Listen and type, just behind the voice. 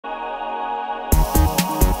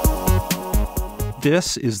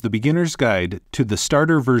This is the beginner's guide to the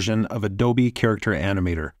starter version of Adobe Character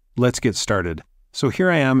Animator. Let's get started. So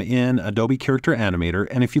here I am in Adobe Character Animator,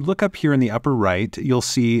 and if you look up here in the upper right, you'll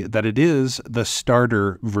see that it is the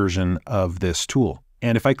starter version of this tool.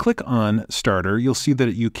 And if I click on Starter, you'll see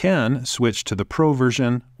that you can switch to the Pro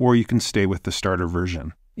version, or you can stay with the starter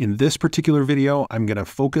version. In this particular video, I'm going to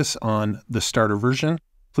focus on the starter version.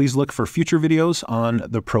 Please look for future videos on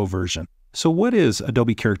the Pro version. So what is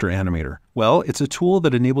Adobe Character Animator? Well, it's a tool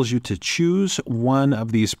that enables you to choose one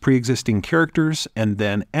of these pre-existing characters and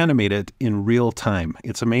then animate it in real time.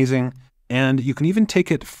 It's amazing. And you can even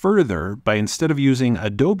take it further by, instead of using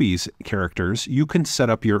Adobe's characters, you can set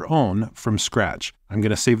up your own from scratch. I'm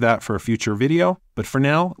going to save that for a future video, but for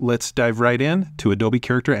now, let's dive right in to Adobe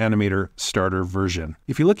Character Animator Starter version.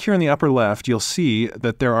 If you look here in the upper left, you'll see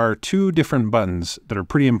that there are two different buttons that are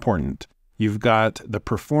pretty important. You've got the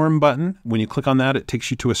Perform button. When you click on that, it takes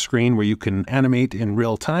you to a screen where you can animate in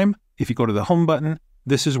real time. If you go to the Home button,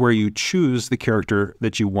 this is where you choose the character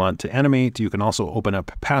that you want to animate. You can also open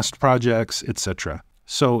up past projects, etc.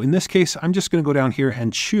 So in this case, I'm just going to go down here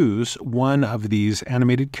and choose one of these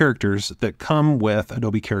animated characters that come with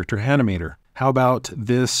Adobe Character Animator. How about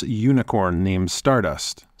this unicorn named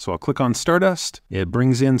Stardust? So I'll click on Stardust. It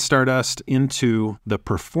brings in Stardust into the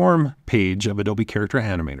Perform page of Adobe Character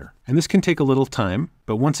Animator. And this can take a little time,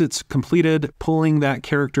 but once it's completed pulling that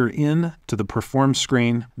character in to the Perform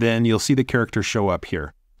screen, then you'll see the character show up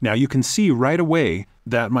here. Now you can see right away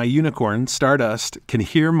that my unicorn, Stardust, can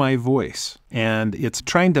hear my voice, and it's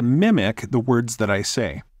trying to mimic the words that I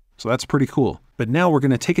say. So that's pretty cool. But now we're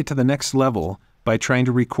going to take it to the next level by trying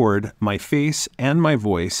to record my face and my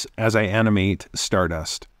voice as I animate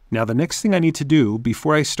Stardust. Now the next thing I need to do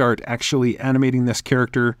before I start actually animating this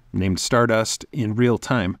character named Stardust in real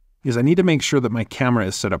time is I need to make sure that my camera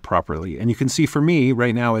is set up properly. And you can see for me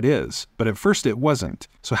right now it is, but at first it wasn't.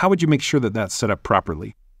 So how would you make sure that that's set up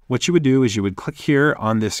properly? What you would do is you would click here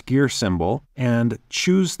on this gear symbol and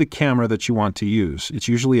choose the camera that you want to use. It's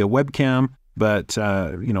usually a webcam, but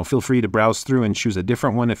feel free to browse through and choose a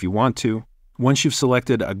different one if you want to. Once you've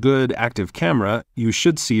selected a good active camera, you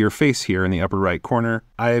should see your face here in the upper right corner.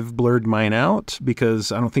 I've blurred mine out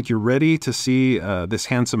because I don't think you're ready to see this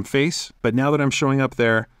handsome face. But now that I'm showing up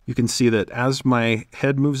there, you can see that as my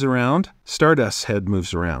head moves around, Stardust's head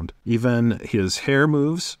moves around. Even his hair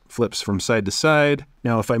moves, flips from side to side.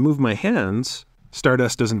 Now if I move my hands,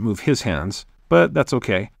 Stardust doesn't move his hands, but that's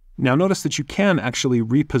okay. Now notice that you can actually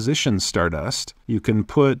reposition Stardust. You can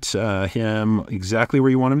put him exactly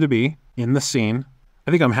where you want him to be in the scene.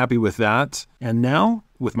 I think I'm happy with that. And now,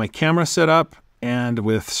 with my camera set up and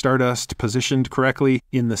with Stardust positioned correctly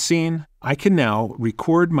in the scene, I can now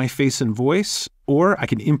record my face and voice, or I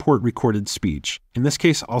can import recorded speech. In this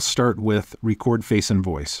case, I'll start with record face and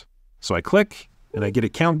voice. So I click and I get a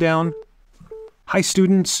countdown. Hi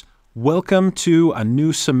students, welcome to a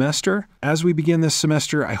new semester. As we begin this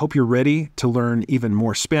semester, I hope you're ready to learn even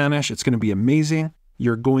more Spanish. It's going to be amazing.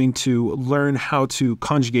 You're going to learn how to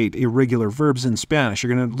conjugate irregular verbs in Spanish.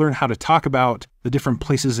 You're going to learn how to talk about the different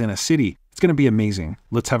places in a city. It's going to be amazing.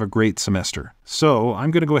 Let's have a great semester. So I'm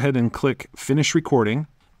going to go ahead and click Finish Recording.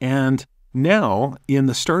 And now in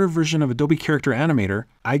the starter version of Adobe Character Animator,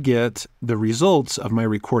 I get the results of my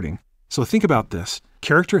recording. So think about this.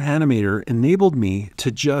 Character Animator enabled me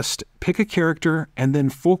to just pick a character and then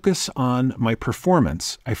focus on my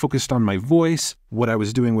performance. I focused on my voice, what I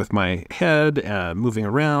was doing with my head, moving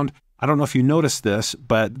around. I don't know if you noticed this,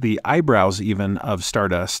 but the eyebrows even of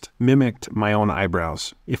Stardust mimicked my own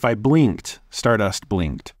eyebrows. If I blinked, Stardust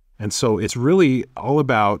blinked. And so it's really all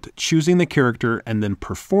about choosing the character and then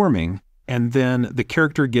performing, and then the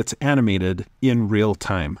character gets animated in real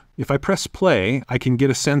time. If I press play, I can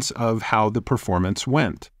get a sense of how the performance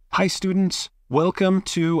went. Hi students, welcome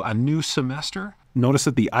to a new semester. Notice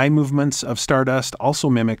that the eye movements of Stardust also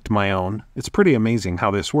mimicked my own. It's pretty amazing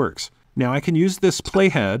how this works. Now I can use this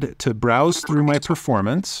playhead to browse through my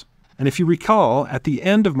performance. And if you recall, at the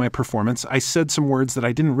end of my performance, I said some words that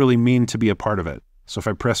I didn't really mean to be a part of it. So if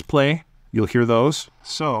I press play, you'll hear those.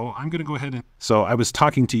 So I'm going to go ahead and... So I was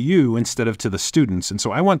talking to you instead of to the students. And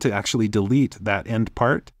so I want to actually delete that end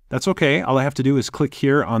part. That's okay. All I have to do is click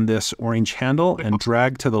here on this orange handle and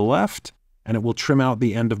drag to the left, and it will trim out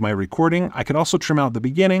the end of my recording. I could also trim out the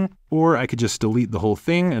beginning, or I could just delete the whole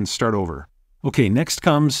thing and start over. Okay, next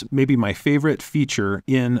comes maybe my favorite feature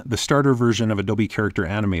in the starter version of Adobe Character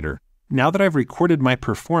Animator. Now that I've recorded my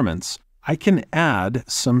performance, I can add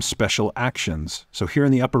some special actions. So here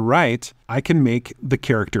in the upper right, I can make the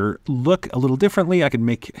character look a little differently. I can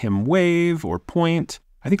make him wave or point.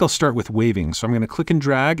 I think I'll start with waving. So I'm going to click and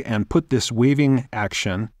drag and put this waving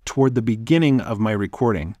action toward the beginning of my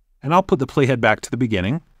recording. And I'll put the playhead back to the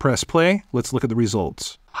beginning. Press play. Let's look at the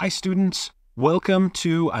results. Hi students, welcome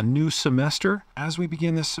to a new semester as we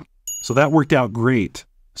begin this. So that worked out great.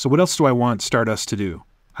 So what else do I want Stardust to do?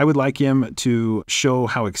 I would like him to show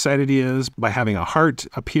how excited he is by having a heart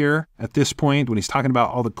appear at this point when he's talking about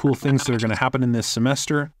all the cool things that are going to happen in this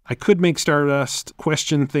semester. I could make Stardust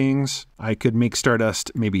question things. I could make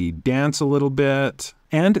Stardust maybe dance a little bit.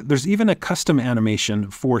 And there's even a custom animation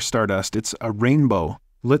for Stardust. It's a rainbow.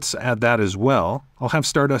 Let's add that as well. I'll have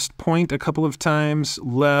Stardust point a couple of times,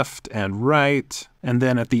 left and right. And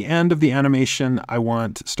then at the end of the animation, I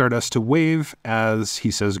want Stardust to wave as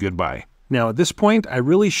he says goodbye. Now at this point, I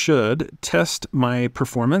really should test my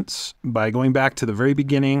performance by going back to the very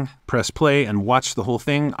beginning, press play and watch the whole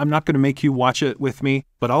thing. I'm not going to make you watch it with me,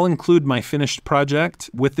 but I'll include my finished project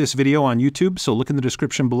with this video on YouTube. So look in the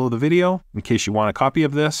description below the video in case you want a copy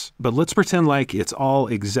of this. But let's pretend like it's all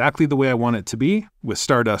exactly the way I want it to be, with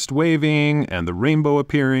Stardust waving and the rainbow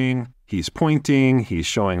appearing. He's pointing, he's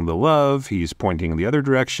showing the love, he's pointing in the other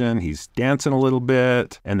direction, he's dancing a little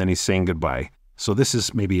bit, and then he's saying goodbye. So this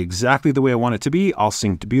is maybe exactly the way I want it to be, all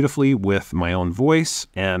synced beautifully with my own voice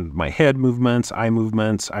and my head movements, eye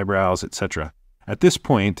movements, eyebrows, etc. At this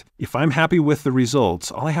point, if I'm happy with the results,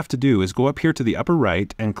 all I have to do is go up here to the upper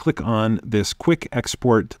right and click on this quick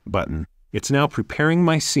export button. It's now preparing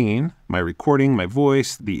my scene, my recording, my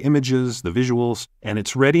voice, the images, the visuals, and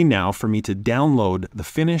it's ready now for me to download the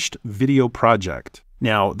finished video project.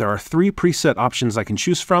 Now, there are 3 preset options I can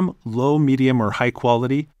choose from: low, medium, or high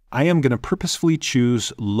quality. I am going to purposefully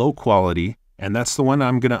choose low quality, and that's the one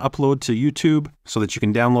I'm going to upload to YouTube so that you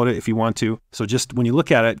can download it if you want to. So just when you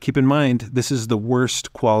look at it, keep in mind, this is the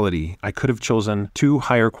worst quality. I could have chosen 2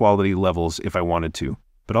 higher quality levels if I wanted to,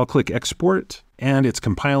 but I'll click export, and it's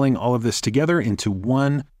compiling all of this together into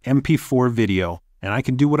one MP4 video, and I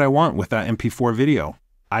can do what I want with that MP4 video.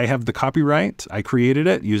 I have the copyright. I created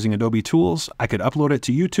it using Adobe tools. I could upload it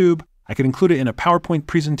to YouTube. I could include it in a PowerPoint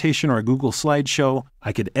presentation or a Google slideshow.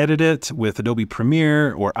 I could edit it with Adobe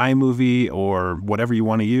Premiere or iMovie or whatever you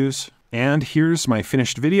want to use. And here's my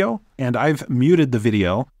finished video. And I've muted the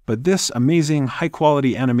video, but this amazing high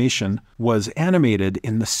quality animation was animated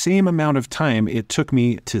in the same amount of time it took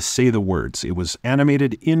me to say the words. It was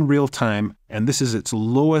animated in real time, and this is its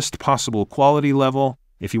lowest possible quality level.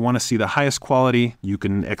 If you want to see the highest quality, you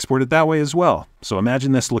can export it that way as well. So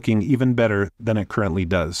imagine this looking even better than it currently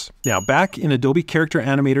does. Now, back in Adobe Character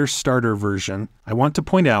Animator Starter version, I want to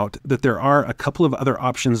point out that there are a couple of other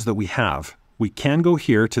options that we have. We can go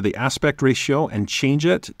here to the aspect ratio and change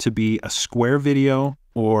it to be a square video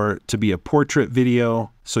or to be a portrait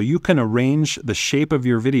video. So you can arrange the shape of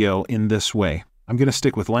your video in this way. I'm going to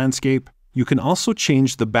stick with landscape. You can also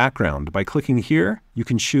change the background. By clicking here, you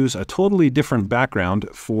can choose a totally different background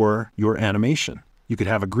for your animation. You could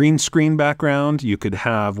have a green screen background, you could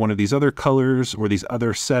have one of these other colors or these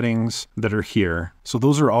other settings that are here. So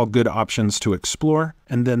those are all good options to explore.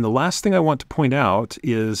 And then the last thing I want to point out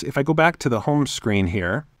is if I go back to the home screen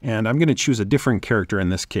here, and I'm going to choose a different character in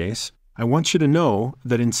this case, I want you to know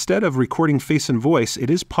that instead of recording face and voice, it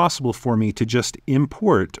is possible for me to just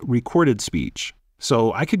import recorded speech.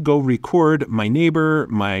 So I could go record my neighbor,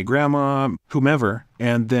 my grandma, whomever,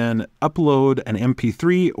 and then upload an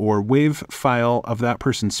MP3 or WAV file of that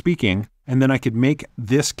person speaking, and then I could make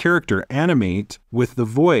this character animate with the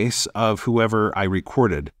voice of whoever I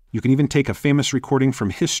recorded. You can even take a famous recording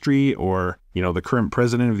from history or, the current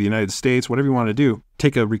president of the United States, whatever you want to do.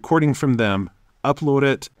 Take a recording from them, upload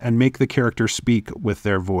it, and make the character speak with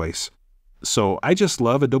their voice. So I just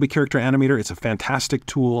love Adobe Character Animator. It's a fantastic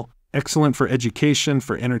tool. Excellent for education,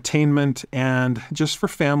 for entertainment, and just for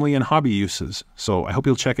family and hobby uses. So I hope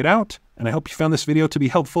you'll check it out, and I hope you found this video to be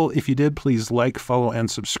helpful. If you did, please like, follow, and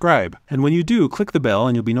subscribe. And when you do, click the bell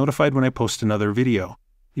and you'll be notified when I post another video.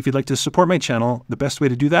 If you'd like to support my channel, the best way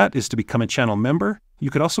to do that is to become a channel member. You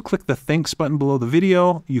could also click the thanks button below the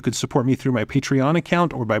video. You could support me through my Patreon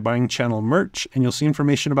account or by buying channel merch, and you'll see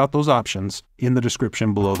information about those options in the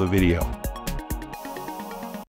description below the video.